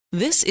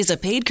This is a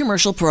paid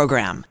commercial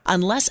program.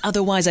 Unless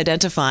otherwise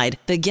identified,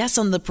 the guests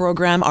on the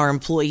program are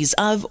employees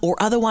of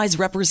or otherwise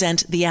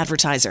represent the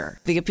advertiser.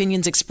 The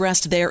opinions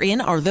expressed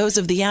therein are those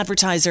of the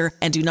advertiser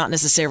and do not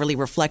necessarily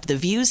reflect the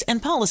views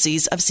and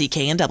policies of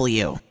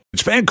CKNW.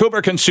 It's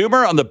Vancouver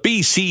Consumer on the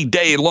BC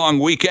Day long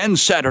weekend,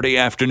 Saturday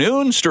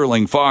afternoon.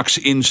 Sterling Fox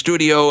in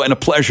studio, and a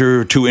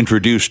pleasure to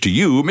introduce to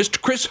you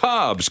Mr. Chris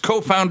Hobbs,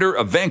 co-founder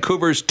of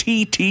Vancouver's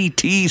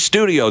TTT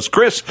Studios.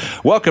 Chris,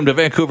 welcome to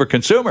Vancouver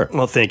Consumer.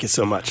 Well, thank you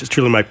so much. It's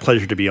truly my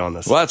pleasure to be on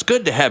this. Well, it's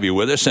good to have you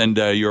with us, and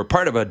you're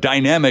part of a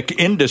dynamic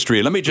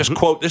industry. Let me just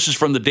quote, this is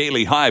from the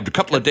Daily Hive a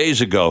couple of days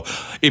ago.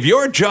 If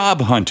you're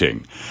job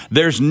hunting,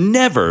 there's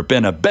never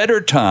been a better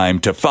time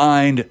to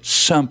find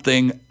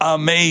something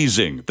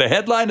amazing. The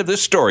headline of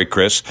this story,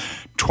 Chris,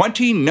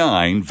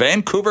 29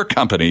 Vancouver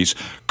companies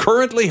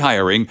currently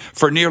hiring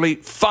for nearly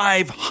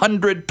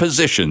 500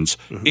 positions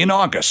in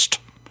August.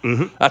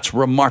 That's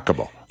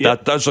remarkable.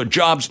 Yep. Those are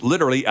jobs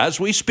literally, as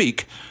we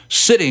speak,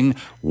 sitting,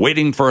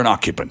 waiting for an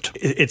occupant.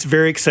 It's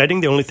very exciting.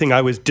 The only thing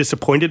I was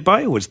disappointed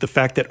by was the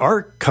fact that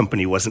our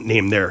company wasn't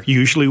named there.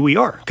 Usually we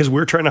are, because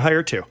we're trying to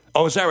hire too.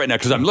 Oh, is that right now?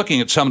 Because I'm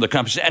looking at some of the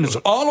companies, and it's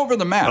all over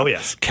the map. Oh,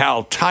 yes.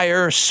 Cal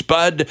Tire,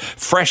 Spud,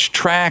 Fresh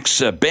Tracks,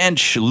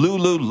 Bench,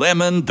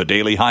 Lululemon, the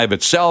Daily Hive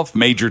itself,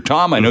 Major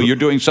Tom. I know you're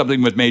doing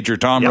something with Major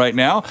Tom right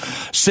now.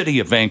 City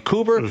of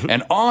Vancouver,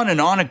 and on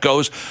it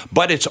goes.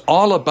 But it's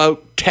all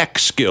about tech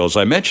skills.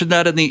 I mentioned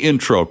that in the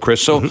intro,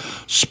 Chris. So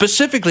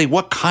specifically,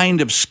 what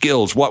kind of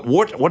skills, what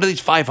do these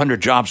 500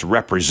 jobs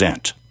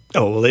represent?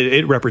 Oh, well,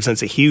 it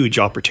represents a huge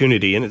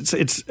opportunity, and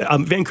it's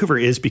Vancouver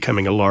is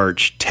becoming a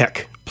large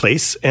tech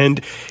place,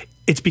 and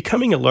it's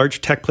becoming a large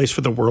tech place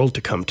for the world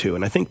to come to.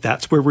 And I think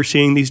that's where we're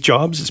seeing these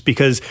jobs. It's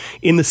because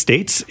in the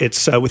States,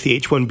 it's with the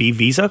H-1B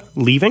visa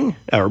leaving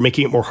or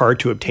making it more hard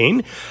to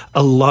obtain,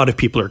 a lot of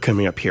people are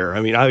coming up here.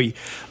 I mean, I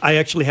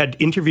actually had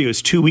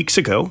interviews 2 weeks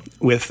ago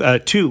with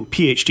two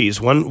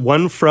PhDs,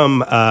 one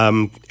from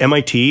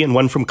MIT and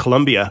one from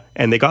Columbia,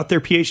 and they got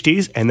their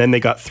PhDs and then they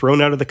got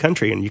thrown out of the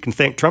country. And you can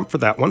thank Trump for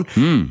that one.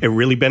 It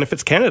really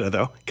benefits Canada,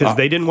 though, because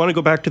they didn't want to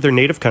go back to their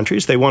native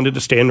countries. They wanted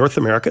to stay in North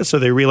America, so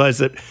they realized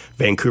that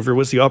Vancouver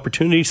was the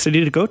opportunity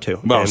city to go to.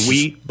 Well,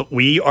 and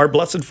we are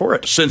blessed for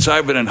it. Since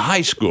I've been in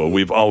high school,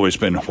 we've always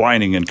been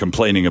whining and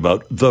complaining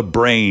about the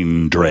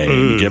brain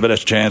drain. Give it a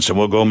chance and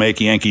we'll go make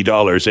Yankee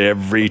dollars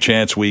every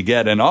chance we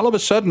get. And all of a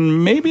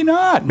sudden, maybe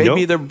not.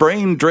 Maybe the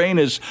brain drain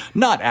is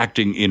not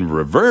acting in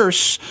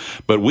reverse,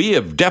 but we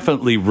have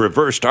definitely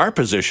reversed our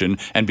position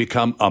and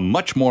become a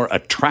much more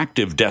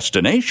attractive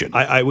destination.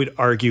 I would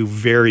argue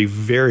very,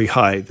 very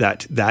high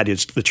that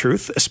is the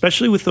truth,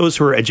 especially with those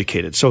who are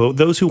educated. So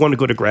those who want to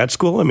go to grad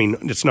school, I mean,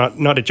 it's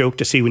not a joke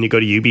to see when you go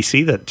to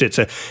UBC that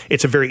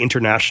it's a very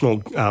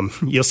international.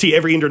 You'll see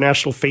every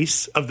international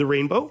face of the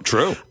rainbow.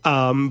 True.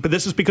 But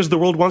this is because the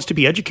world wants to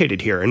be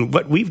educated here, and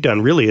what we've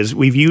done really is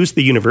we've used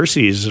the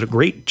universities as a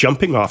great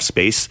jumping off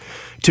space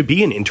to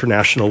be an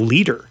international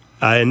leader.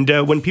 And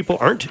when people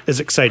aren't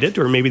as excited,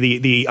 or maybe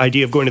the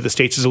idea of going to the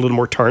States is a little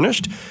more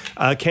tarnished,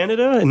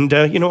 Canada, and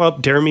I'll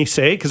dare me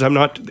say, because I'm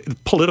not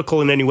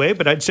political in any way,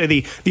 but I'd say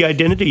the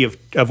identity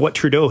of what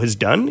Trudeau has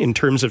done in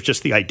terms of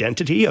just the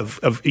identity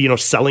of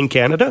selling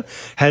Canada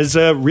has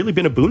really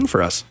been a boon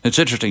for us. It's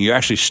interesting. You're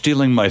actually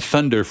stealing my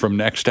thunder from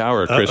next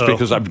hour, Chris,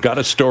 because I've got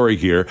a story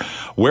here.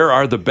 Where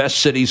are the best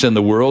cities in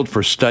the world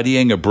for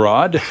studying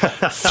abroad?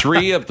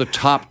 3 of the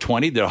top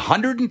 20. There are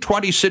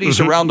 120 cities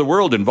around the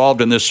world involved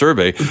in this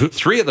survey.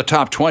 3 of the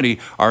top 20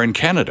 are in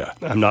Canada.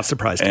 I'm not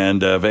surprised.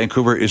 And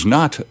Vancouver is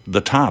not the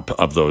top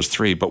of those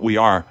 3, but we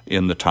are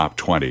in the top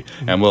 20.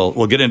 And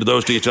we'll get into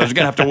those details. You're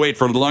going to have to wait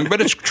for a little longer, but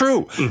it's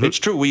true. It's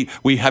true.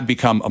 We have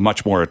become a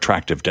much more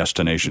attractive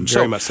destination.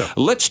 Very much so.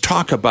 Let's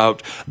talk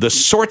about the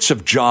sorts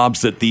of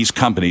jobs that these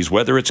companies,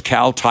 whether it's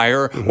Cal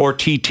Tire or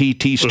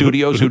TTT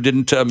Studios, who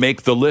didn't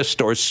make the list,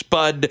 or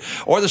Spud,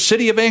 or the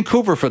city of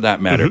Vancouver for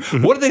that matter.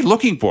 What are they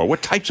looking for?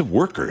 What types of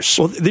workers?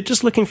 Well, they're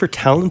just looking for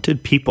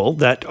talented people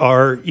that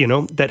are,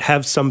 that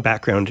have some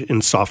background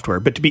in software.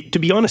 But to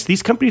be honest,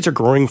 these companies are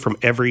growing from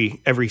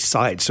every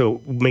side.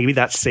 So maybe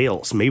that's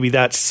sales, maybe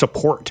that's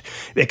support.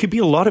 It could be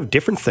a lot of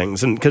different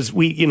things. And because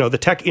the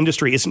tech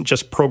industry isn't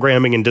just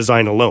programming and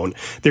design alone.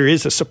 There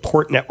is a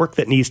support network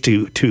that needs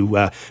to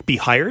be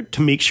hired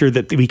to make sure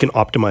that we can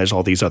optimize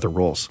all these other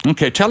roles.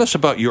 Okay, tell us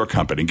about your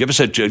company. Give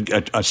us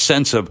a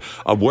sense of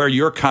where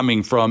you're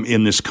coming from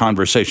in this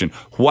conversation.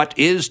 What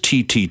is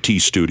TTT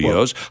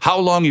Studios? How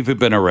long have you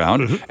been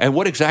around? And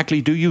what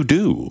exactly do you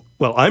do?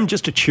 Well, I'm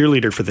just a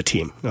cheerleader for the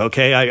team,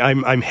 okay?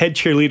 I'm head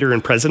cheerleader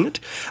and president,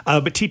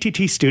 but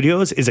TTT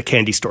Studios is a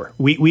candy store.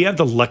 We have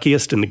the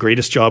luckiest and the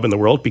greatest job in the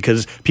world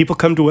because people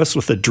come to us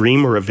with a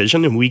dream or a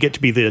vision, and we get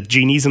to be the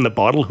genies in the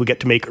bottle who get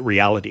to make it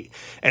reality.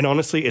 And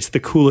honestly, it's the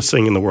coolest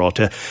thing in the world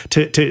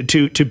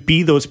to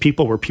be those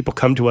people where people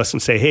come to us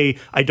and say, hey,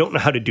 I don't know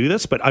how to do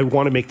this, but I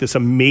want to make this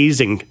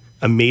amazing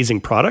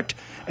amazing product,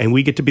 and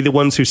we get to be the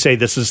ones who say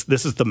this is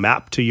the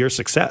map to your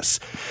success.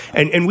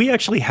 And we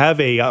actually have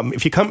a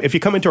if you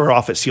come into our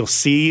office, you'll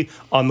see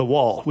on the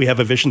wall we have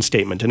a vision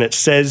statement, and it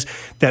says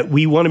that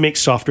we want to make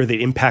software that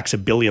impacts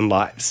 1 billion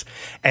lives.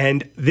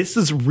 And this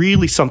is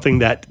really something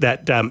that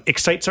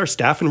excites our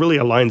staff and really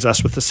aligns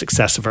us with the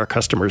success of our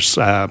customers'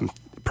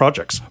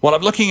 projects. Well,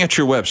 I'm looking at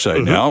your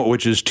website now,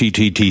 which is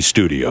TTT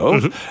Studio,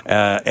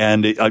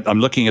 and I'm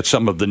looking at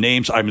some of the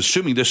names. I'm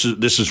assuming this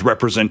is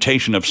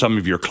representation of some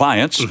of your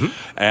clients: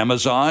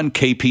 Amazon,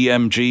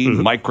 KPMG,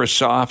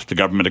 Microsoft, the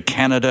Government of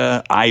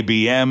Canada,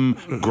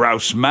 IBM,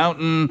 Grouse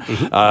Mountain,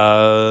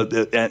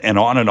 and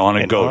on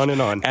it goes. On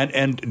and on.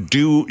 And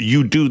do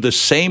you do the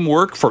same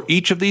work for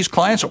each of these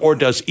clients, or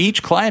does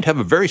each client have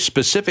a very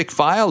specific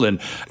file and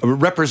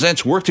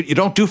represents work that you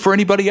don't do for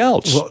anybody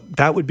else? Well,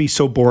 that would be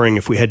so boring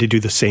if we had to do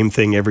the same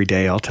thing every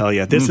day, I'll tell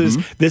you. This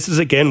is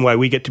again why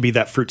we get to be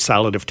that fruit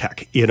salad of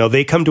tech.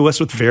 They come to us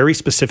with very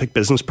specific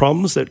business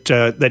problems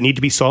that need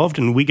to be solved,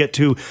 and we get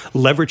to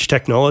leverage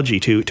technology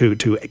to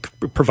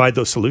provide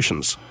those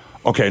solutions.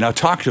 Okay, now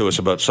talk to us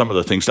about some of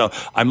the things. Now,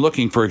 I'm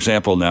looking, for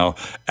example, now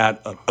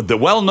at the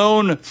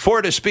well-known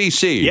Fortis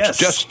BC. Yes.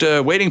 Just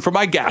waiting for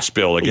my gas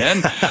bill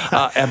again.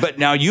 But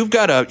now you've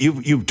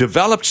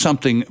developed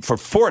something for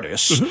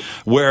Fortis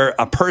where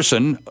a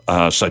person,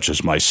 such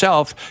as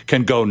myself,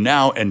 can go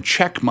now and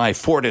check my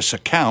Fortis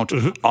account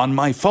on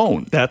my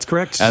phone. That's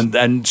correct.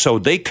 And so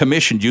they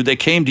commissioned you. They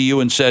came to you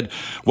and said,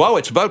 "Well,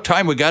 it's about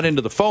time we got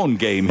into the phone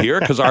game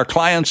here because our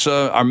clients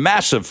are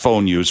massive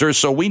phone users,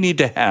 so we need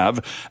to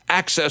have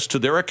access to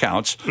their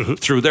accounts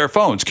through their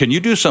phones. Can you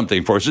do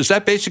something for us?" Is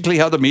that basically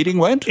how the meeting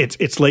went?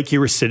 It's like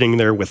you were sitting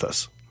there with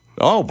us.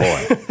 Oh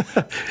boy!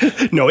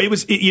 No, it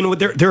was.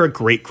 They're a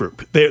great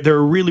group. They're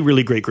a really,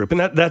 really great group, and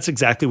that's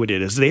exactly what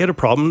it is. They had a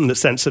problem in the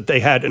sense that they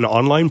had an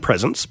online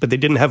presence, but they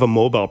didn't have a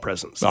mobile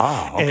presence.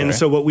 Okay. And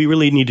so what we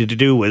really needed to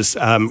do was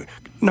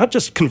not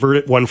just convert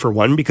it one for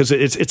one, because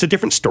it's a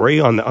different story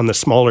on the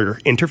smaller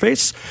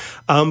interface,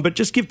 but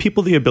just give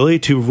people the ability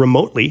to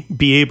remotely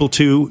be able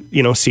to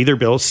see their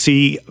bills,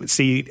 see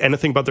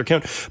anything about their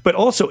account. But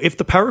also, if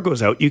the power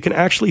goes out, you can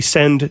actually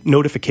send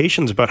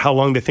notifications about how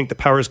long they think the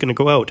power is going to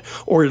go out,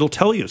 or it'll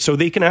tell you. So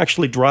they can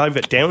actually drive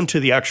it down to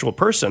the actual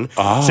person.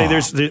 Say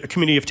there's a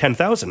community of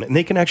 10,000, and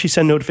they can actually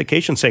send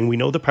notifications saying, "We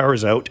know the power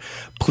is out.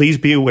 Please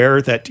be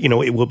aware that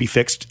it will be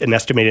fixed an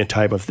estimated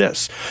time of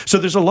this." So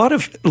there's a lot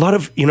of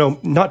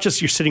not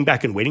just you're sitting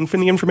back and waiting for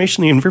the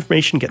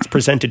information gets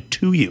presented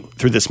to you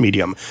through this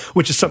medium,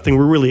 which is something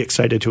we're really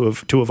excited to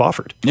have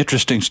offered.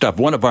 Interesting stuff.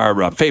 One of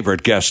our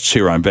favorite guests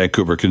here on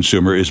Vancouver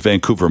Consumer is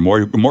Vancouver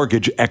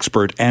mortgage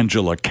expert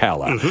Angela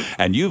Calla.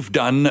 And you've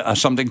done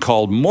something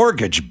called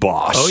Mortgage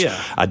Boss. Oh,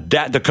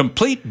 yeah. The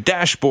complete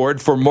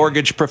dashboard for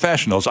mortgage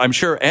professionals. I'm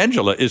sure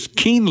Angela is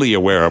keenly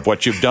aware of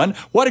what you've done.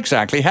 What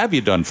exactly have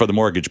you done for the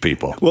mortgage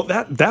people? Well,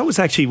 that was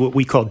actually what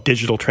we call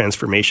digital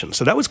transformation.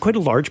 So that was quite a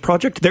large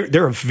project.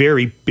 They're a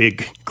very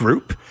big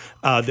group.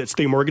 That's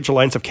the Mortgage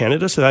Alliance of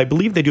Canada. So I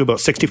believe they do about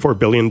 $64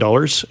 billion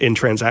in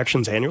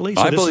transactions annually.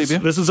 So I believe you.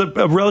 This is a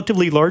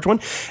relatively large one.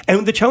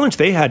 And the challenge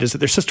they had is that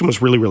their system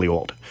was really, really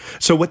old.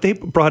 So what they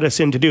brought us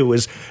in to do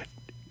was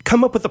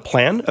come up with a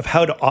plan of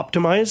how to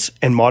optimize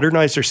and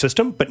modernize their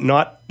system, but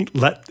not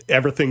let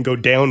everything go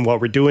down while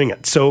we're doing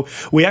it. So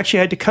we actually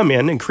had to come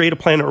in and create a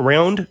plan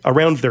around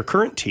their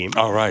current team.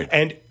 All right.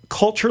 And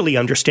culturally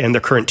understand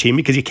their current team,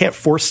 because you can't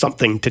force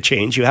something to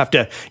change. You have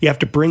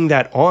to bring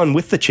that on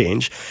with the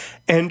change.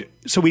 And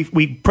so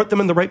we put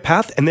them in the right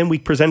path, and then we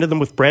presented them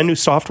with brand new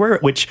software,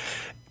 which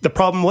the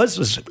problem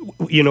was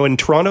in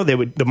Toronto,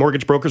 the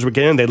mortgage brokers would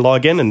get in, they'd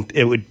log in, and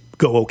it would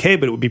go okay,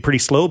 but it would be pretty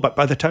slow. But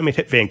by the time it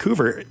hit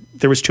Vancouver,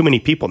 there was too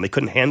many people and they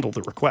couldn't handle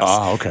the requests.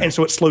 Okay. And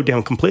so it slowed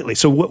down completely.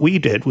 So what we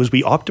did was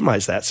we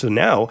optimized that. So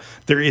now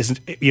there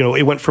is,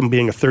 it went from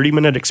being a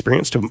 30-minute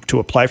experience to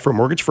apply for a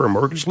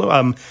mortgage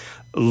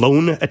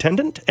loan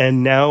attendant,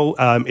 and now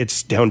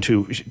it's down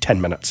to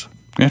 10 minutes.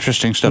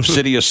 Interesting stuff.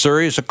 City of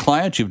Surrey is a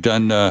client. You've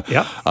done.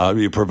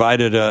 You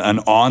provided an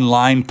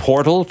online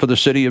portal for the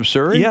City of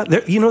Surrey. Yeah,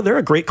 they're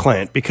a great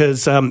client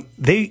because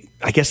they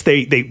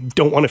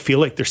don't want to feel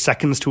like they're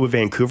seconds to a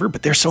Vancouver,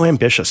 but they're so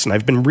ambitious, and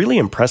I've been really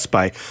impressed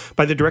by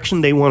the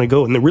direction they want to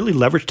go, and they really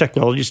leverage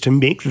technologies to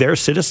make their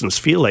citizens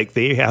feel like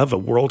they have a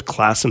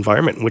world-class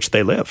environment in which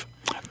they live.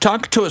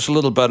 Talk to us a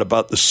little bit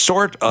about the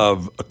sort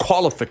of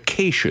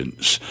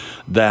qualifications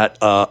that,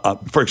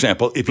 for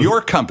example, if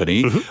your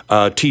company,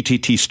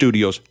 TTT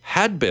Studios,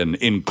 had been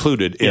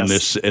included in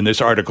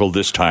this article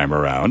this time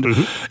around,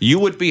 you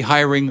would be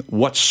hiring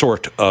what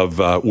sort of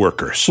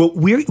workers? Well,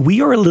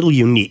 we are a little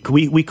unique.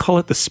 We call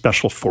it the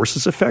special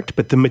forces effect,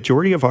 but the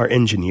majority of our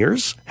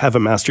engineers have a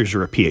master's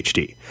or a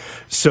PhD.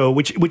 So,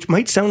 which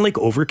might sound like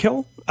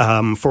overkill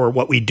for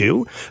what we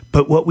do,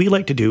 but what we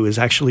like to do is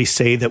actually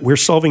say that we're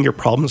solving your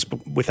problems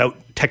without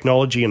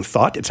technology and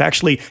thought. It's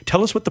actually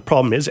tell us what the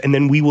problem is, and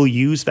then we will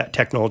use that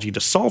technology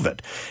to solve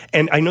it.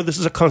 And I know this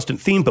is a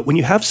constant theme, but when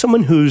you have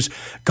someone who's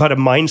got a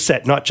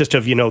mindset, not just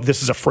of,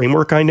 this is a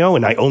framework I know,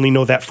 and I only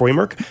know that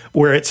framework,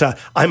 where it's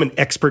I'm an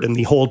expert in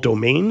the whole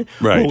domain.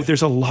 Right. Well,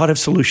 there's a lot of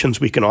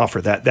solutions we can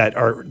offer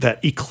that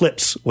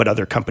eclipse what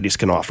other companies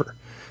can offer.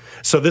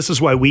 So this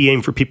is why we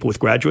aim for people with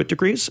graduate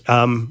degrees.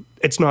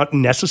 It's not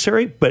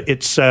necessary, but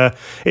it's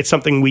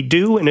something we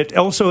do, and it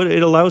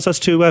allows us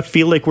to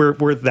feel like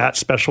we're that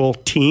special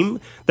team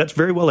that's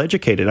very well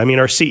educated. I mean,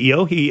 our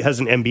CEO, he has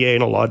an MBA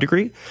and a law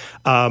degree.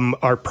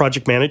 Our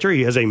project manager,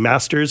 he has a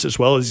master's, as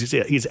well as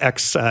he's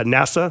ex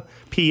NASA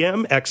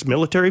PM, ex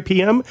military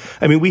PM.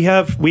 I mean, we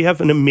have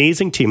an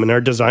amazing team, and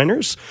our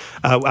designers.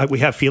 We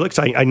have Felix.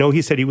 I know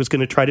he said he was going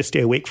to try to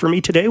stay awake for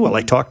me today while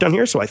I talked on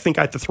here, so I think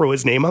I have to throw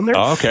his name on there.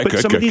 Oh, okay, but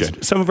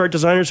some of our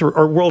designers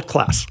are world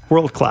class.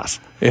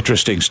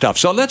 Interesting stuff.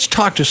 So let's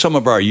talk to some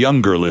of our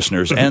younger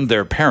listeners and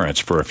their parents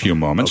for a few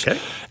moments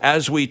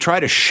as we try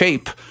to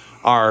shape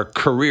our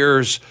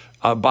careers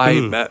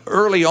by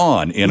early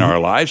on in our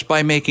lives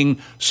by making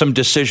some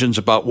decisions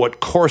about what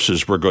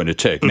courses we're going to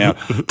take. Now,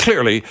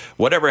 clearly,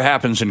 whatever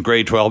happens in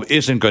grade 12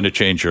 isn't going to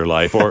change your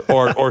life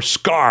or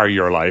scar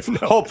your life,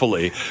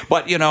 hopefully.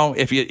 But,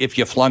 if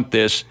you flunk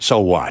this, so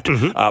what?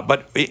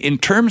 But in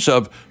terms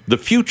of the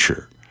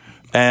future,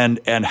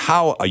 and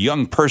how a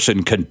young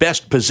person can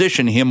best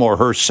position him or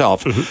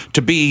herself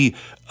to be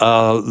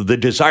the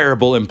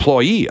desirable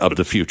employee of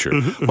the future.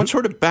 What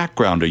sort of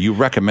background are you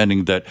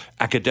recommending that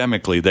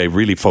academically they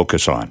really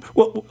focus on?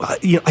 Well,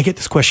 I get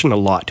this question a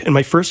lot, and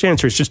my first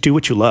answer is just do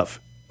what you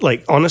love.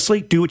 Like, honestly,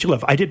 do what you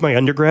love. I did my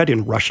undergrad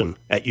in Russian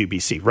at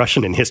UBC,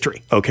 Russian and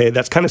history. Okay,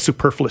 that's kind of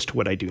superfluous to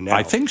what I do now.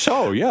 I think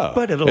so, yeah.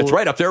 But it's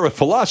right up there with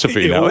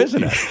philosophy now,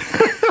 isn't it?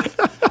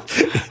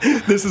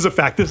 This is a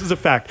fact.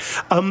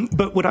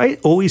 But what I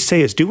always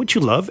say is do what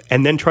you love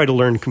and then try to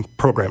learn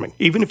programming,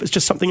 even if it's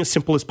just something as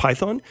simple as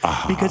Python,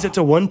 because it's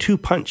a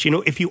 1-2 punch.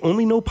 If you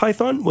only know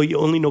Python, well, you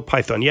only know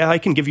Python. Yeah, I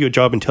can give you a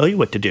job and tell you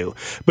what to do.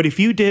 But if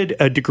you did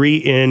a degree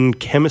in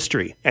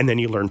chemistry and then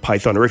you learn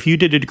Python, or if you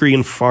did a degree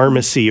in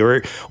pharmacy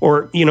or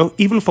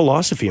even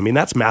philosophy, I mean,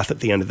 that's math at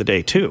the end of the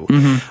day, too.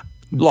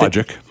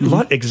 Logic.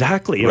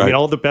 Exactly. Right. I mean,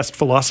 all the best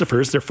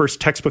philosophers, their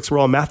first textbooks were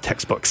all math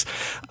textbooks.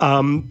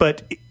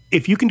 But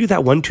if you can do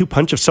that 1-2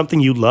 punch of something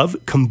you love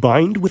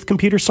combined with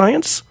computer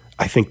science,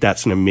 I think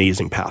that's an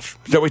amazing path.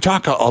 So we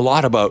talk a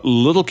lot about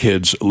little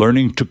kids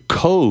learning to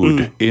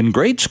code in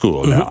grade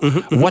school now.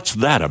 What's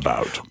that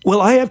about? Well,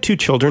 I have 2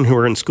 children who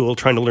are in school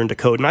trying to learn to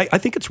code, and I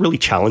think it's really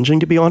challenging,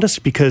 to be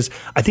honest, because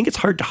I think it's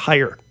hard to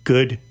hire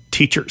good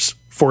teachers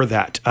for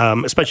that,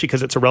 especially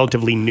because it's a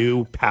relatively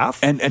new path.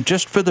 And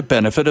just for the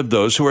benefit of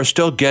those who are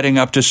still getting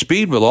up to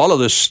speed with all of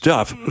this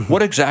stuff,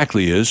 what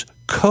exactly is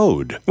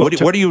code?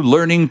 What are you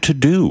learning to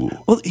do?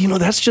 Well,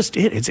 that's just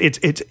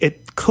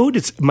it. Code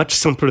is much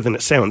simpler than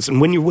it sounds.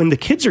 And when the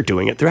kids are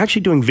doing it, they're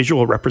actually doing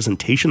visual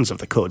representations of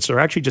the code. So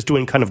they're actually just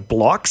doing kind of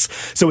blocks.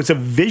 So it's a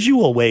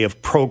visual way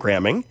of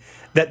programming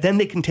that then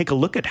they can take a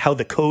look at how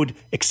the code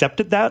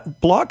accepted that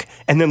block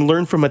and then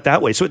learn from it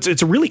that way. So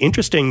it's a really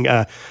interesting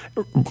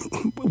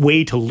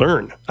way to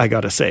learn, I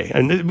got to say.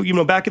 And,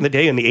 back in the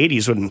day in the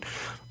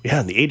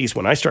 80s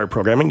when I started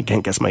programming, you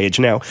can't guess my age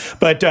now,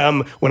 but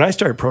when I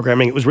started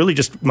programming, it was really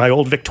just my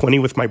old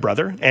VIC-20 with my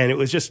brother, and it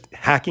was just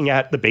hacking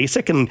at the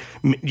basic, and,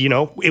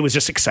 it was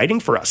just exciting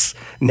for us.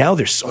 Now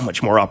there's so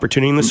much more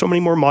opportunity, and there's so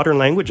many more modern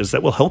languages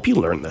that will help you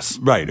learn this.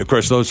 Right. Of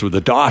course, those were the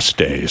DOS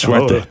days,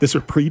 weren't they? These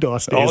were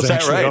pre-DOS days. Oh, is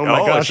that right? Oh, my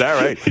gosh. Is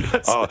that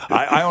right?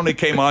 I only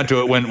came onto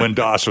it when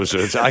DOS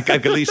was. I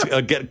could at least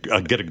get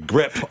a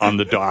grip on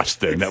the DOS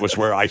thing. That was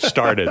where I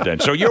started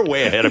then. So you're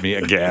way ahead of me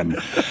again.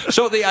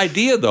 So the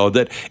idea, though,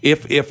 that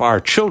if our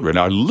children,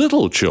 our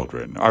little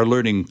children, are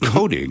learning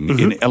coding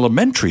in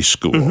elementary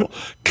school,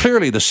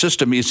 clearly the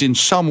system is in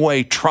some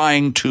way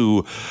trying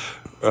to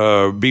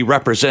be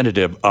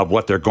representative of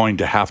what they're going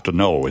to have to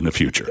know in the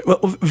future. Well,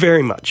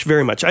 very much,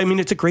 very much. I mean,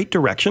 it's a great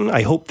direction.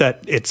 I hope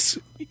that it's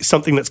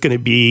something that's going to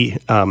be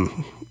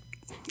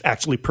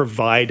actually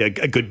provide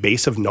a good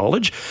base of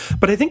knowledge.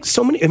 But I think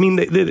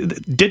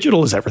the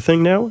digital is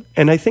everything now.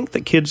 And I think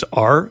that kids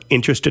are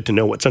interested to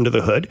know what's under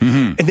the hood.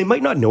 And they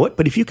might not know it,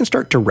 but if you can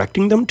start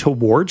directing them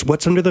towards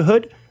what's under the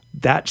hood,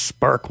 that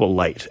spark will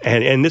light.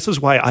 And this is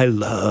why I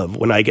love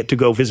when I get to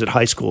go visit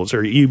high schools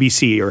or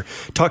UBC or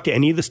talk to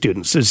any of the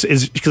students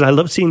is because I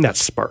love seeing that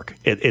spark.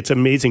 It's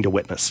amazing to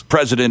witness.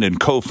 President and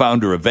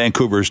co-founder of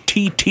Vancouver's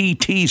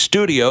TTT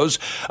Studios,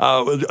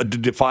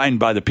 defined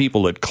by the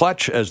people at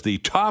Clutch as the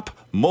top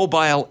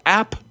mobile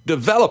app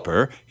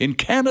developer in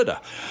Canada.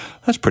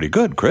 That's pretty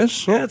good,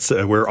 Chris. Yeah,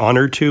 we're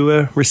honored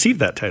to receive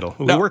that title.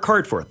 We work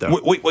hard for it, though.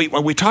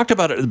 We talked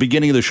about it at the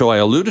beginning of the show. I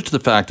alluded to the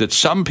fact that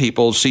some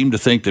people seem to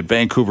think that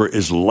Vancouver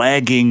is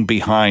lagging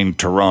behind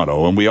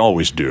Toronto, and we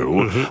always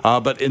do.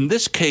 But in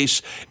this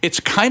case,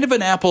 it's kind of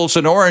an apples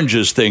and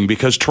oranges thing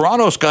because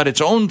Toronto's got its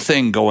own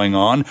thing going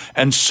on,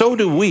 and so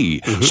do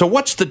we. So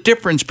what's the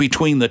difference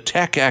between the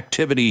tech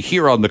activity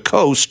here on the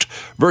coast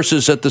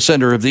versus at the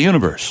center of the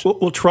universe?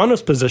 Well, Toronto's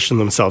Toronto's positioned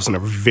themselves in a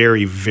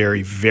very,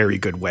 very, very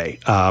good way.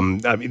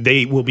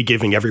 They will be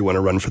giving everyone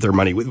a run for their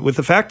money with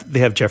the fact that they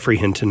have Geoffrey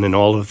Hinton and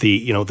all of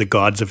the the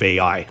gods of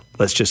AI.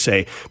 Let's just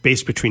say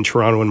based between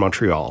Toronto and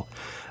Montreal,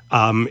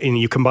 and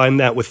you combine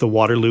that with the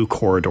Waterloo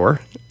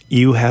corridor,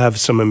 you have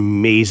some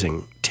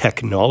amazing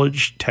tech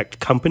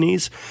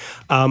companies.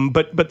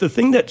 But the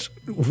thing that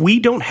we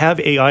don't have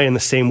AI in the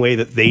same way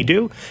that they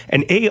do,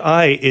 and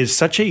AI is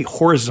such a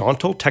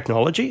horizontal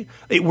technology,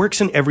 it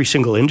works in every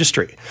single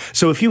industry.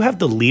 So if you have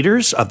the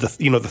leaders of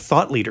the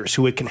thought leaders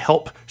who can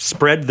help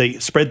spread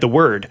the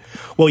word,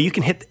 well, you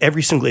can hit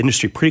every single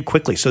industry pretty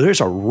quickly. So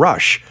there's a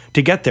rush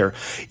to get there.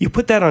 You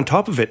put that on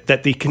top of it,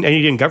 that the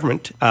Canadian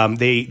government,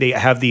 they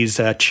have these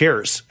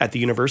chairs at the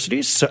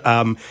universities,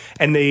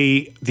 and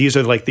these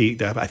are like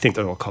I think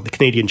they're all called the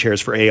Canadian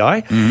chairs for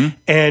AI,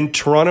 and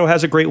Toronto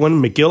has a great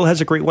one, McGill has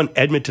a great one,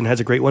 Edmonton has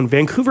a great one,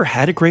 Vancouver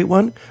had a great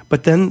one,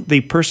 but then the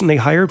person they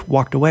hired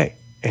walked away.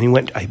 And he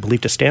went, I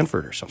believe, to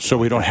Stanford or something. So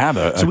we don't have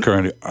a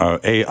current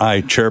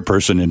AI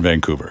chairperson in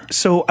Vancouver.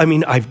 So, I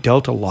mean, I've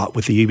dealt a lot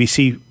with the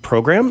UBC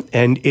program,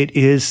 and it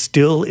is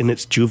still in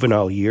its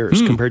juvenile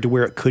years compared to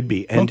where it could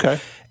be. And,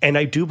 and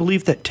I do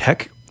believe that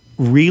tech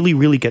really,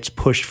 really gets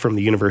pushed from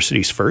the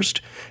universities first.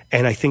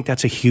 And I think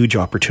that's a huge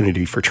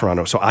opportunity for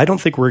Toronto. So I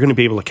don't think we're going to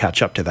be able to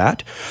catch up to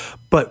that.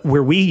 But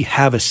where we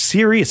have a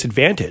serious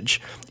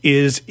advantage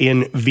is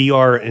in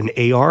VR and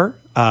AR.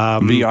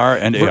 VR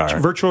and AR.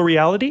 Virtual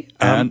reality.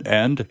 And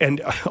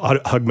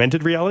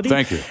augmented reality.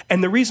 Thank you.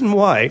 And the reason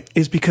why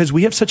is because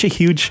we have such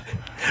huge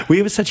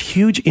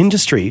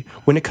industry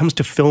when it comes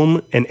to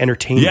film and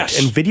entertainment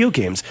and video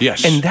games.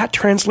 Yes. And that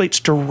translates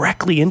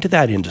directly into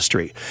that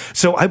industry.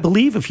 So I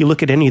believe if you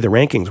look at any of the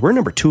rankings, we're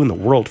number 2 in the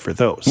world for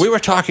those. We were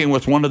talking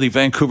with one of the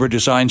Vancouver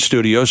design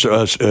studios,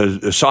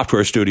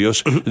 software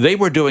studios. They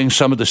were doing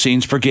some of the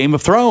scenes for Game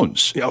of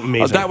Thrones. Yeah,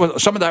 amazing.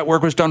 Some of that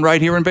work was done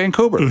right here in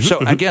Vancouver. So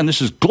again,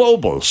 this is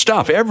global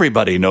stuff.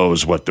 Everybody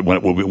knows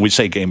when we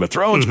say Game of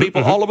Thrones.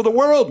 People all over the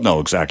world know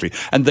exactly.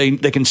 And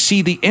they can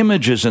see the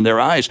images in their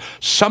eyes.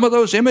 Some of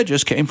those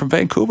images came from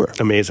Vancouver.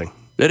 Amazing.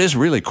 It is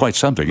really quite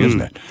something,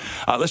 isn't it?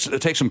 Let's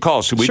take some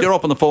calls. So we did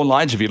open the phone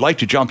lines. If you'd like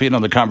to jump in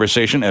on the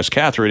conversation, as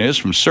Catherine is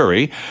from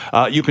Surrey,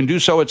 you can do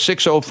so at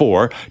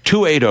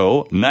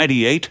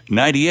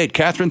 604-280-9898.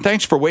 Catherine,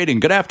 thanks for waiting.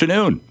 Good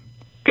afternoon.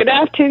 Good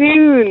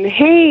afternoon.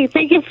 Hey,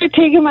 thank you for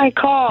taking my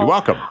call. You're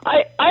welcome.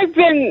 I've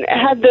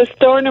had this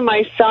thorn in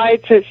my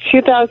side since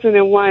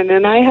 2001,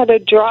 and I had a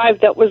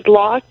drive that was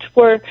locked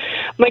where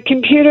my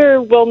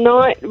computer will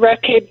not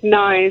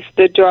recognize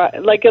the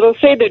drive. Like, it'll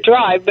say the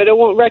drive, but it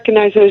won't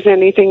recognize there's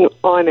anything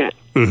on it.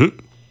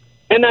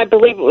 And I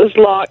believe it was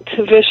locked,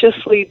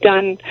 viciously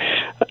done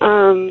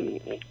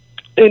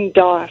in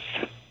DOS.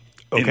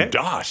 Okay. In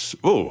DOS.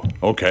 Ooh,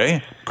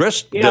 okay.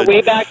 Chris? Yeah, way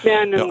back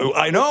then.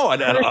 I know. I'm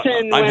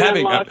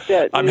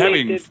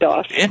having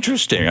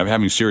interesting. I'm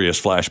having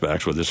serious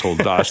flashbacks with this whole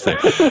DOS thing.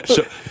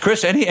 So,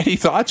 Chris, any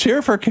thoughts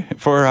here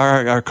for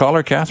our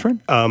caller,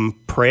 Catherine?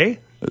 Pray.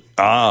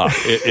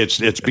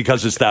 It's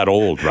because it's that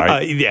old,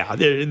 right?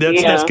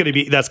 That's going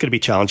to be a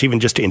challenge, even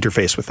just to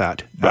interface with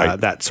that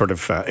sort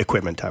of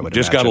equipment. I would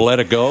just got to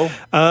let it go.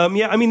 I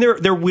mean,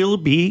 there will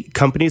be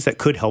companies that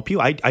could help you.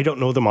 I don't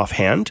know them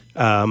offhand,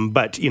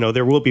 but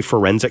there will be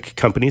forensic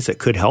companies that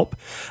could help.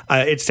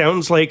 It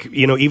sounds like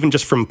even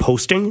just from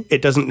posting,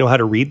 it doesn't know how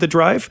to read the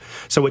drive.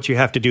 So what you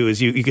have to do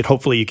is you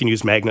can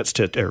use magnets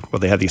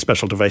they have these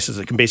special devices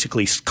that can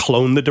basically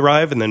clone the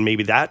drive, and then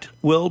maybe that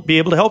will be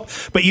able to help.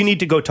 But you need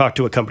to go talk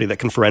to a company that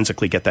can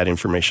forensically get that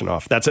information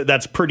off.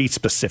 That's pretty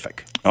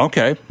specific.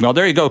 Okay. Well,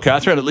 there you go,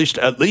 Catherine.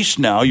 At least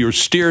now you're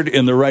steered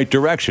in the right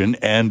direction,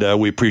 and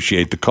we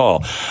appreciate the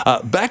call.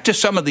 Back to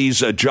some of these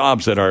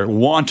jobs that are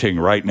wanting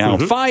right now.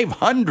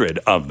 500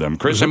 of them,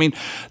 Chris. I mean,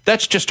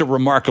 that's just a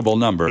remarkable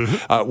number.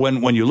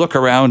 When you look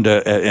around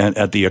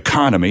at the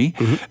economy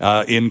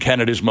in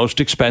Canada's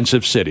most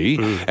expensive city,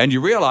 and you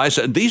realize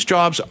that these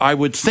jobs, I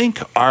would think,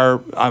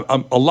 are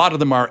a lot of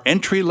them are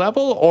entry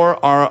level,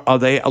 or are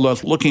they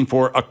looking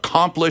for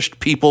accomplished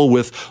people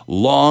with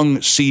long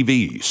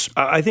CVs?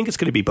 I think it's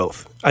going to be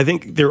both. I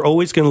think they're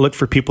always going to look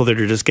for people that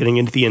are just getting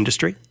into the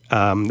industry.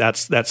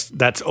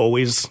 That's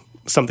always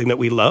something that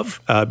we love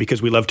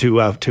because we love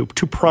to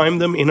prime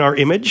them in our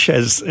image,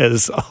 as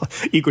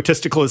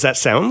egotistical as that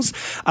sounds.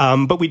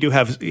 But we do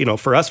have,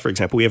 for us, for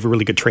example, we have a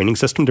really good training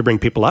system to bring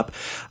people up.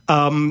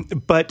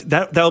 But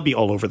that'll be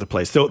all over the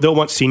place. They'll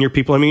want senior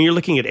people. I mean, you're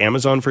looking at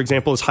Amazon, for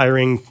example, is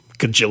hiring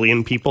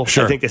gajillion people.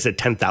 Sure. I think they said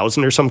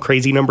 10,000 or some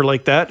crazy number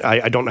like that.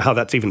 I don't know how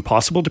that's even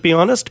possible, to be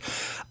honest.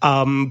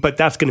 But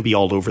that's going to be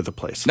all over the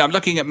place. Now, I'm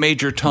looking at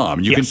Major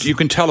Tom. You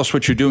can tell us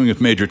what you're doing with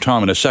Major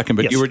Tom in a second,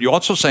 but yes. you're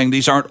also saying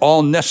these aren't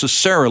all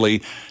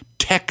necessarily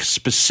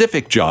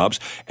tech-specific jobs.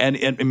 And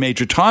in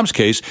Major Tom's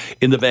case,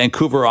 in the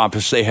Vancouver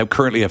office, they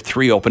currently have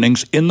 3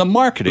 openings in the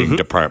marketing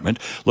department,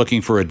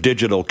 looking for a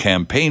digital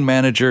campaign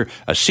manager,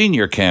 a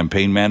senior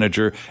campaign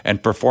manager,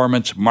 and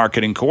performance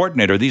marketing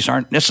coordinator. These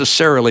aren't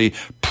necessarily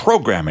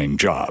programming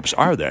jobs,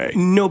 are they?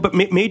 No, but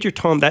Major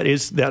Tom,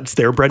 that's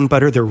their bread and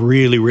butter. They're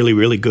really, really,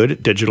 really good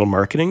at digital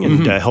marketing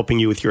and helping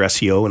you with your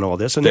SEO and all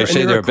this. And they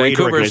say they're a great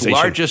Vancouver's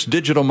largest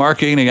digital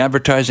marketing and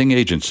advertising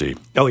agency.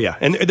 Oh, yeah.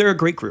 And they're a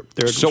great group.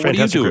 So what are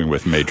you doing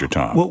with Major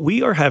Tom? Well,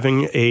 we are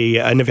having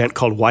an event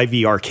called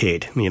YV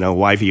Arcade.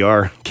 YV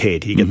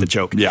Arcade. You get the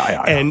joke.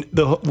 Yeah. And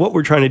what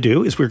we're trying to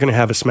do is we're going to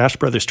have a Smash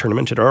Brothers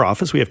tournament at our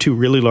office. We have 2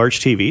 really large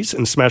TVs,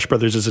 and Smash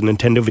Brothers is a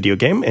Nintendo video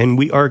game. And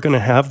we are going to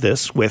have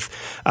this with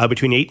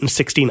between 8 and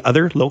 16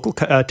 other local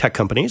tech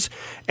companies.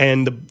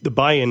 And the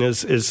buy-in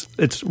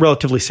it's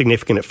relatively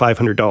significant at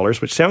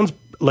 $500, which sounds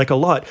like a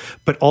lot,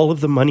 but all of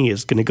the money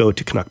is going to go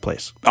to Canuck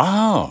Place.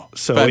 Oh,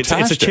 so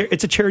fantastic.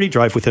 it's a charity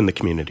drive within the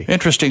community.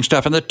 Interesting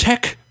stuff. And the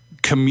tech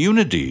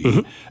community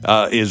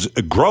is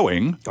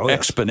growing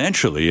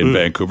exponentially in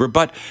Vancouver,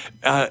 but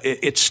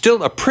it's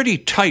still a pretty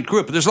tight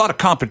group. There's a lot of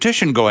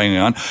competition going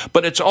on,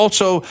 but it's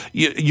also,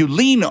 you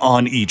lean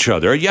on each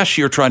other. Yes,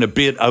 you're trying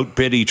to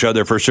outbid each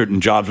other for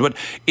certain jobs, but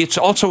it's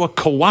also a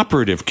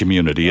cooperative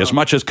community as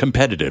much as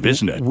competitive,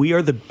 isn't it? We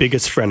are the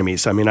biggest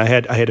frenemies. I mean, I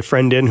had a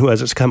friend in who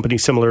has a company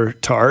similar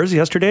to ours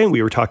yesterday, and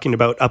we were talking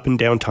about up and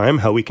down time,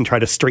 how we can try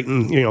to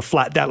straighten,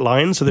 flat that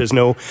line so there's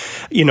no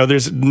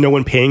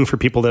one paying for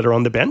people that are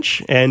on the bench.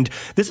 And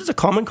this is a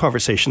common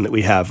conversation that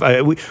we have.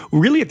 We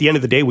really, at the end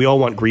of the day, we all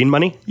want green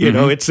money.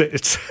 It's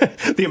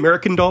the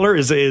American dollar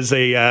is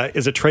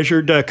a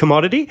treasured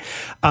commodity.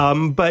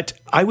 But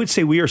I would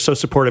say we are so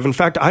supportive. In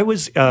fact, I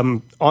was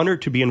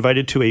honored to be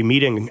invited to a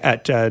meeting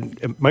at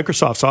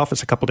Microsoft's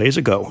office a couple days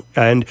ago,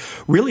 and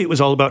really it was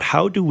all about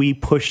how do we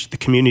push the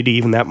community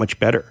even that much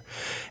better.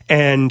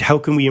 And how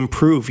can we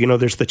improve?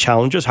 There's the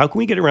challenges. How can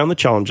we get around the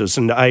challenges?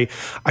 And I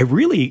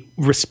really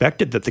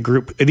respected that the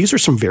group, these are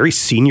some very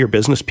senior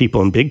business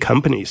people in big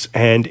companies.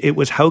 And it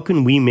was, how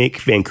can we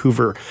make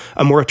Vancouver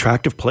a more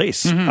attractive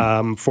place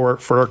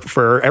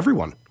for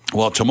everyone?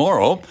 Well,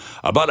 tomorrow,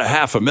 about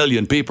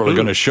 500,000 people are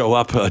going to show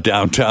up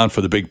downtown for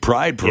the big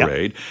Pride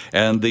Parade.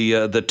 Yeah. And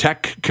the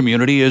tech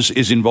community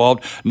is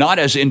involved, not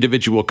as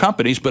individual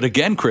companies, but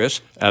again,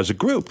 Chris, as a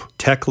group.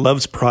 Tech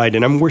loves Pride,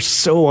 and we're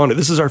so honored.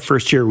 This is our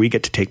first year we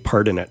get to take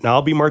part in it. Now,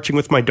 I'll be marching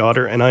with my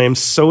daughter, and I am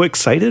so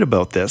excited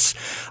about this.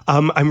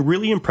 I'm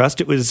really impressed.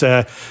 It was,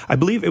 I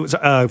believe it was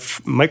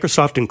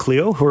Microsoft and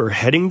Clio who are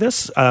heading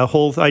this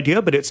whole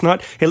idea, but it's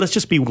not, hey, let's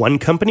just be one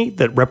company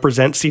that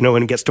represents,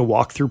 and gets to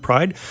walk through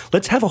Pride.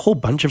 Let's have a whole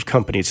bunch of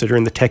companies that are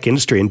in the tech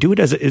industry and do it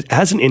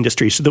as an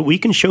industry so that we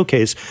can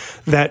showcase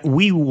that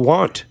we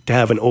want to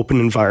have an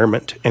open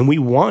environment and we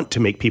want to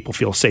make people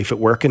feel safe at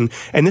work. And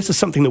this is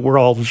something that we're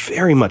all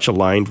very much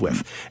aligned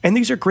with. And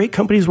these are great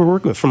companies we're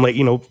working with, from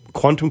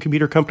quantum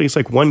computer companies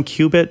like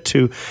 1Qubit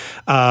to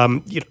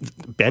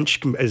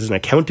Bench as an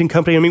accounting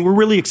company. I mean, we're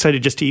really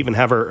excited just to even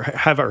have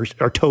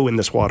our toe in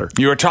this water.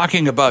 You were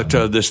talking about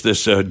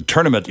this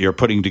tournament you're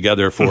putting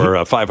together for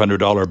a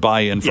 $500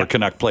 buy-in for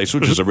Canuck Place,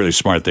 which is a really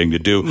smart thing to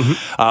do.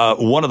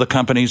 One of the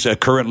companies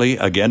currently,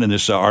 again, in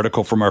this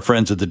article from our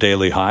friends at the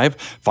Daily Hive,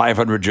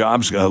 500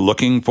 jobs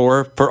looking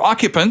for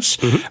occupants.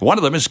 One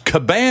of them is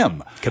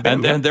Kabam.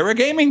 And they're a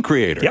gaming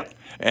creator. Yep.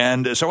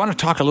 And so I want to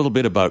talk a little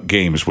bit about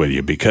games with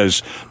you,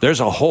 because there's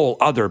a whole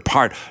other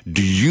part.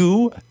 Do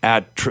you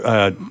at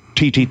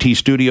TTT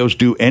Studios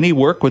do any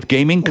work with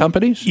gaming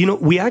companies?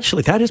 We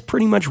actually, that is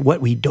pretty much what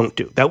we don't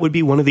do. That would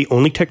be one of the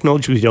only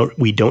technologies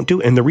we don't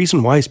do. And the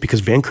reason why is because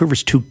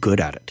Vancouver's too good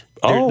at it.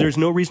 There's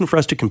no reason for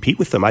us to compete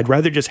with them. I'd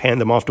rather just hand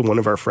them off to one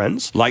of our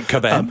friends. Like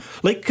Kabam?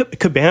 Like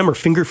Kabam or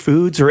Finger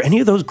Foods or any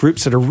of those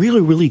groups that are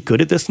really, really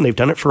good at this, and they've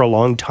done it for a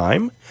long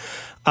time.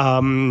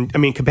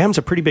 Kabam's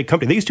a pretty big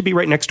company. They used to be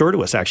right next door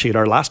to us, actually, at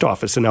our last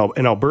office in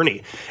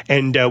Alberni,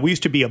 and we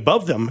used to be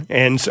above them.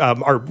 And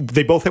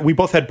we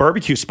both had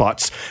barbecue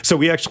spots, so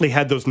we actually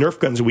had those Nerf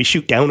guns, and we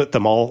shoot down at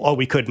them all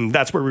we could. And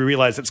that's where we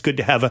realized it's good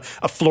to have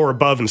a floor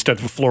above instead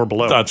of a floor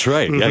below. That's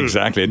right. Yeah,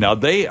 exactly. Now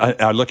they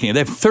are looking.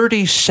 They have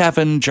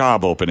 37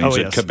 job openings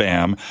at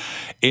Kabam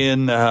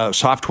in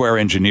software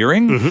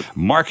engineering,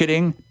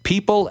 marketing,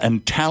 people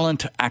and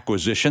talent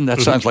acquisition.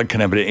 That sounds like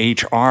kind of an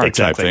HR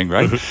type thing,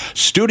 right?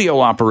 Studio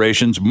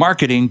operations,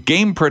 marketing,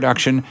 game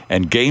production,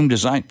 and game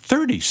design.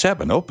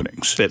 37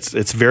 openings.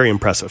 It's very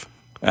impressive.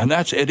 And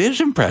it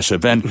is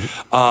impressive. And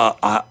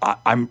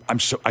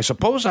I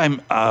suppose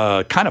I'm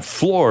kind of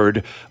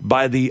floored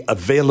by the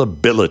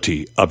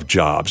availability of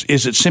jobs.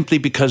 Is it simply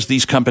because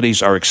these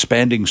companies are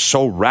expanding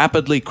so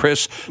rapidly,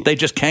 Chris, they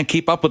just can't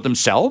keep up with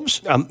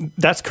themselves?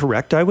 That's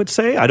correct, I would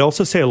say. I'd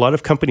also say a lot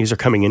of companies are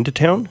coming into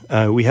town.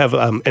 We have,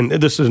 and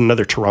this is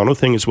another Toronto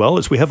thing as well,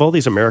 is we have all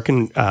these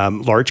American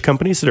large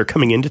companies that are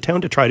coming into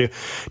town to try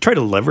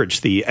to leverage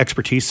the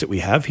expertise that we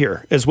have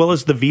here, as well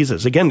as the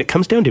visas. Again, it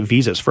comes down to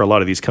visas for a lot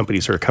of these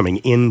companies are coming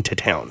into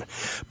town.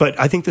 But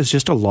I think there's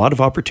just a lot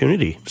of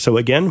opportunity. So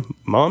again,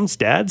 moms,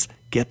 dads,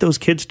 get those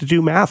kids to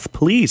do math,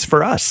 please,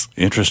 for us.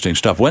 Interesting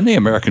stuff. When the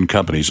American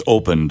companies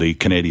open the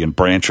Canadian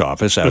branch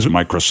office, as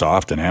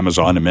Microsoft and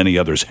Amazon and many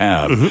others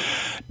have,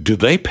 do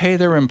they pay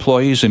their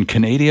employees in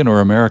Canadian or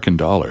American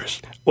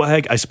dollars?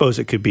 Well, I suppose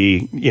it could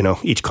be,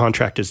 each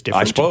contract is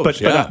different. I suppose,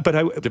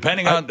 but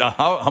depending on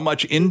how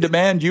much in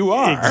demand you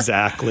are.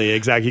 Exactly.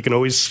 You can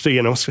always,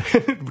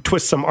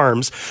 twist some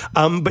arms.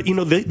 But,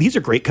 these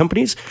are great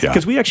companies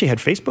because we actually had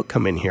Facebook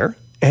come in here.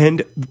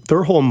 And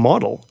their whole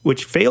model,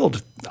 which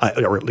failed,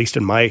 or at least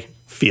in my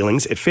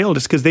feelings, it failed,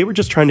 is because they were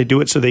just trying to do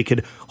it so they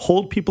could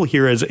hold people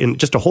here as in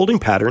just a holding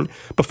pattern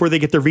before they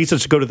get their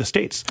visas to go to the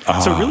States.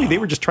 So really, they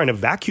were just trying to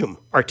vacuum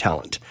our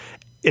talent,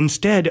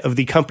 instead of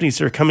the companies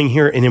that are coming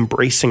here and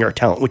embracing our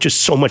talent, which is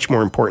so much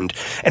more important.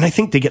 And I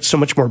think they get so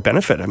much more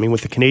benefit. I mean,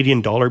 with the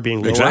Canadian dollar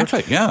being lower,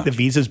 the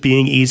visas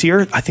being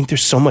easier, I think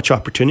there's so much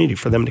opportunity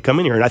for them to come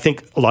in here. And I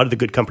think a lot of the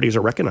good companies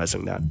are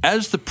recognizing that.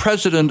 As the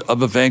president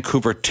of a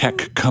Vancouver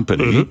tech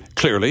company,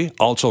 clearly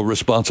also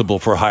responsible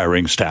for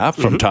hiring staff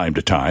from time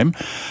to time,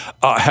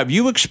 have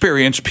you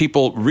experienced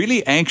people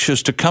really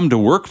anxious to come to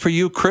work for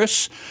you,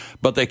 Chris,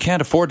 but they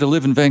can't afford to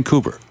live in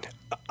Vancouver?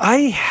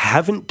 I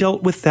haven't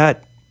dealt with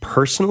that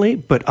personally,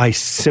 but I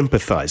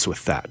sympathize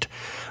with that.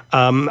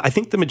 I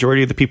think the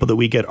majority of the people that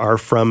we get are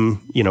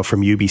from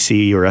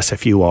UBC or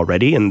SFU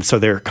already, and so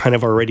they're kind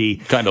of already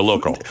kind of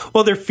local.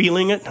 Well, they're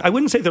feeling it. I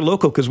wouldn't say they're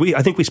local because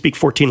I think we speak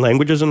 14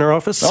 languages in our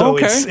office, so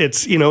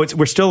it's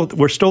we're still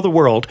the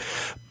world,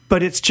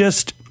 but it's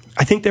just.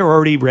 I think they're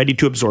already ready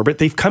to absorb it.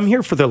 They've come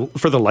here for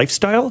the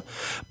lifestyle,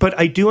 but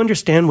I do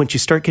understand once you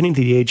start getting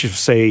to the age of,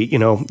 say,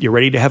 you're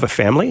ready to have a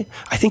family,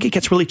 I think it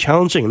gets really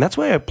challenging, and that's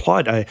why I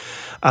applaud. I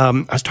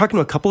was talking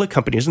to a couple of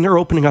companies, and they're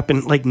opening up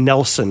in like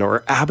Nelson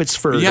or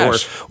Abbotsford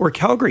or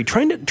Calgary,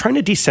 trying to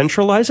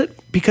decentralize it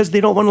because they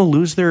don't want to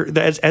lose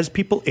as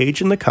people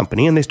age in the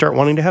company and they start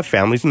wanting to have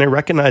families and they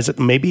recognize that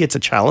maybe it's a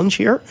challenge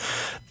here.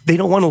 They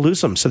don't want to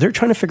lose them. So they're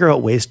trying to figure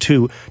out ways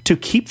to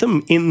keep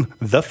them in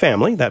the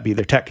family, that be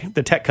the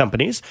tech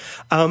companies,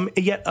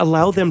 yet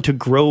allow them to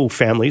grow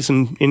families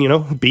and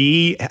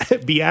be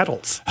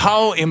adults.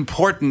 How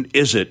important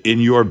is it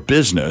in your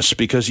business?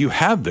 Because you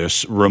have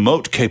this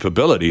remote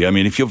capability. I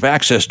mean, if you have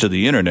access to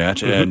the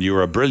internet and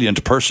you're a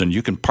brilliant person,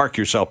 you can park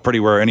yourself pretty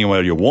well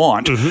anywhere you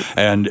want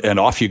and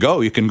off you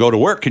go. You can go to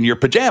work in your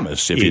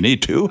pajamas if you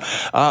need to.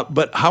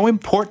 But how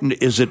important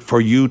is it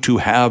for you to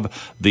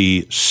have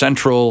the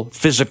central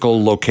physical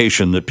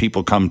location that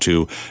people come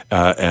to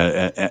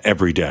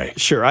every day?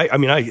 Sure.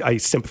 I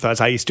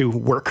sympathize. I used to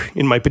work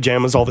in my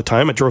pajamas all the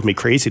time. It drove me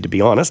crazy, to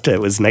be honest.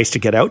 It was nice to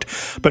get out.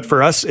 But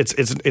for us,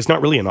 it's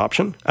not really an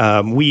option.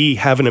 We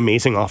have an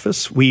amazing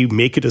office. We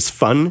make it as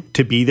fun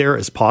to be there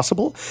as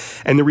possible.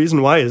 And the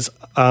reason why is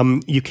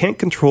you can't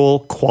control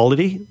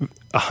quality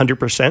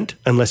 100%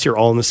 unless you're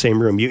all in the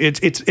same room.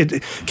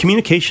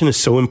 Communication is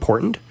so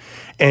important.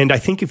 And I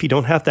think if you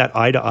don't have that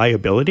eye-to-eye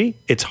ability,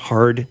 it's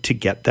hard to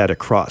get that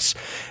across.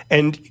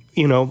 And,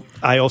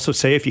 I also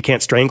say if you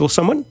can't strangle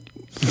someone,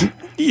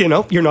 you're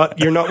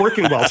not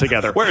working well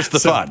together. Where's the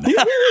fun?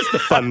 Where is the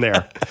fun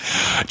there?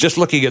 Just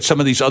looking at some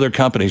of these other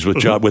companies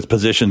with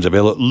positions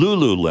available,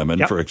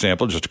 Lululemon, for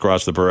example, just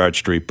across the Burrard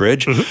Street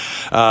Bridge,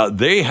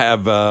 they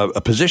have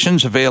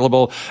positions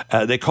available.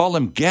 They call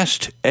them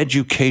guest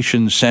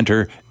education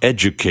center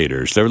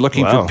educators. They're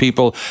looking for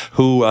people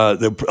who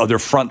their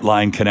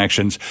frontline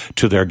connections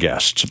to their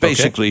guests.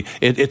 Basically,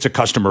 it's a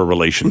customer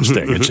relations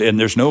thing. And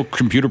there's no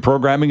computer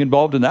programming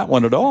involved in that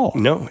one at all.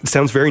 No, it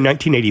sounds very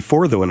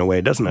 1984 though in a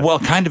way, doesn't it? Well,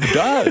 kind of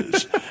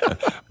does.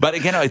 But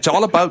again, it's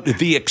all about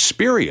the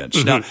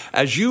experience. Now,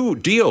 as you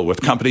deal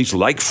with companies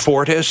like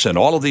Fortis and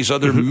all of these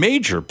other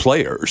major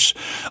players,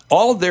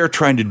 all they're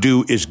trying to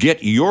do is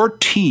get your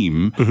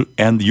team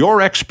and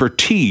your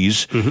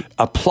expertise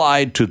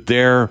applied to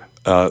their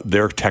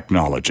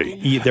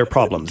technology, their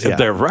problems.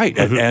 They're right,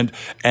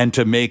 and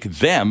to make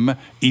them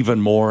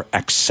even more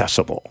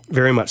accessible.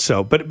 Very much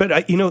so.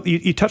 But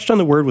you touched on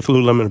the word with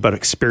Lululemon about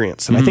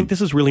experience, and I think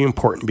this is really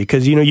important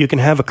because you can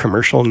have a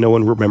commercial and no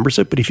one remembers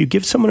it, but if you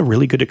give someone a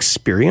really good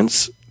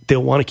experience,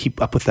 they'll want to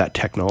keep up with that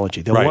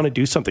technology. They'll want to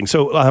do something.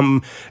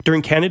 So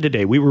during Canada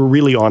Day, we were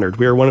really honored.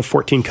 We were one of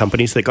 14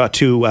 companies that got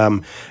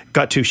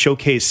to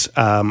showcase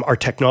our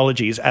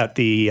technologies at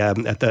the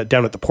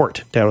down at the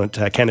port down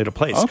at Canada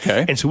Place.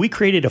 Okay. And so we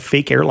created a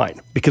fake airline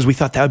because we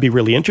thought that would be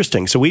really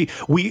interesting. So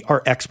we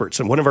are experts,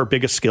 and one of our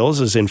biggest skills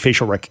is in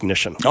facial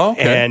recognition. Oh,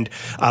 okay. And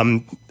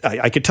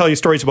I could tell you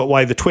stories about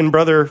why the twin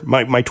brother,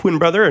 my twin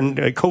brother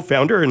and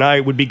co-founder, and I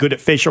would be good at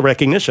facial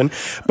recognition.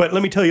 But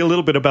let me tell you a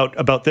little bit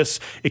about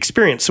this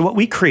experience. So what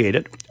we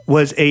created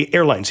was a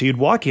airline. So you'd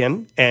walk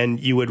in and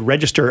you would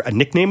register a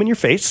nickname in your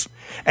face,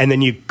 and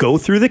then you go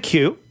through the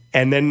queue.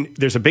 And then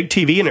there's a big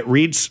TV, and it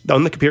reads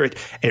on the computer.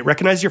 It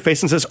recognizes your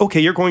face and says, "Okay,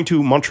 you're going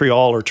to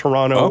Montreal or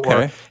Toronto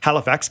or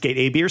Halifax, gate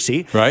A, B, or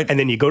C." Right. And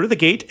then you go to the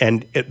gate,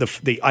 and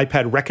the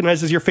iPad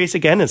recognizes your face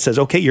again and says,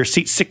 "Okay, you're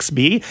seat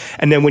 6B."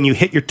 And then when you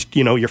hit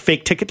your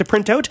fake ticket to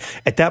print out,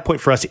 at that point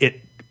for us,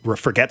 it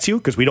forgets you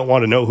because we don't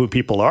want to know who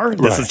people are.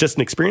 This is just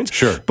an experience.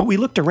 Sure. But we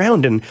looked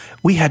around and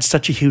we had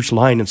such a huge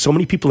line and so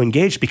many people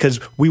engaged because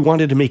we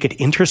wanted to make it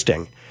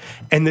interesting.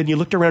 And then you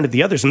looked around at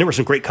the others and there were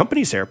some great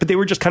companies there, but they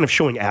were just kind of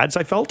showing ads,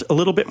 I felt, a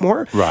little bit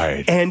more.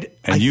 Right. And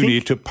you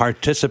need to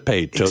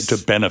participate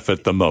to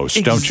benefit the most,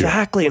 don't you?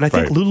 Exactly. And I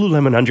think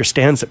Lululemon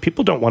understands that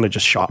people don't want to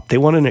just shop. They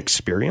want an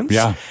experience.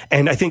 Yeah.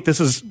 And I think this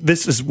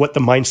is what the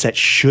mindset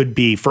should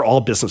be for all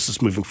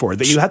businesses moving forward,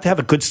 that you have to have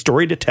a good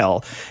story to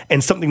tell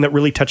and something that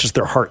really touches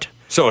their heart.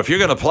 So if you're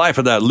going to apply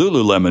for that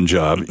Lululemon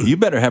job, you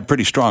better have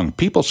pretty strong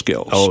people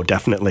skills. Oh,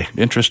 definitely.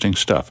 Interesting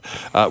stuff.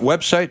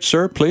 Website,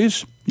 sir,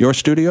 please? Your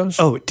studios?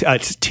 Oh, it's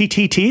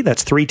TTT,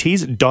 that's 3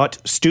 T's,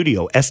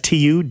 .studio,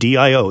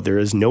 STUDIO. There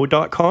is no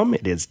 .com,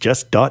 it is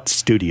just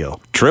 .studio.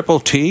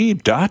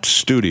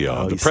 T.studio.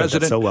 Oh, the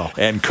president so well.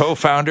 and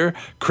co-founder,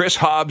 Chris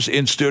Hobbs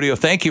in studio.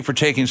 Thank you for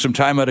taking some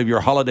time out of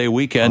your holiday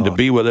weekend to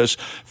be with us.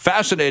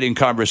 Fascinating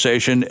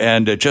conversation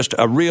and just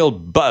a real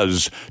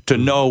buzz to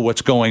know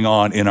what's going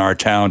on in our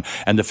town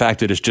and the fact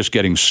that it's just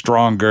getting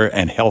stronger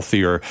and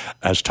healthier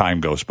as time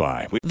goes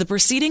by. The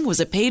proceeding was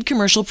a paid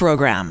commercial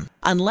program.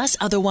 Unless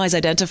otherwise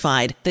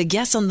identified, the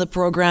guests on the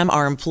program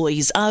are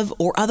employees of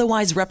or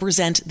otherwise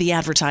represent the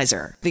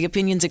advertiser. The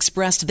opinions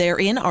expressed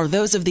therein are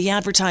those of the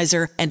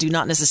advertiser and do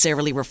not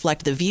necessarily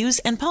reflect the views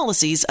and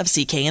policies of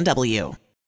CKNW.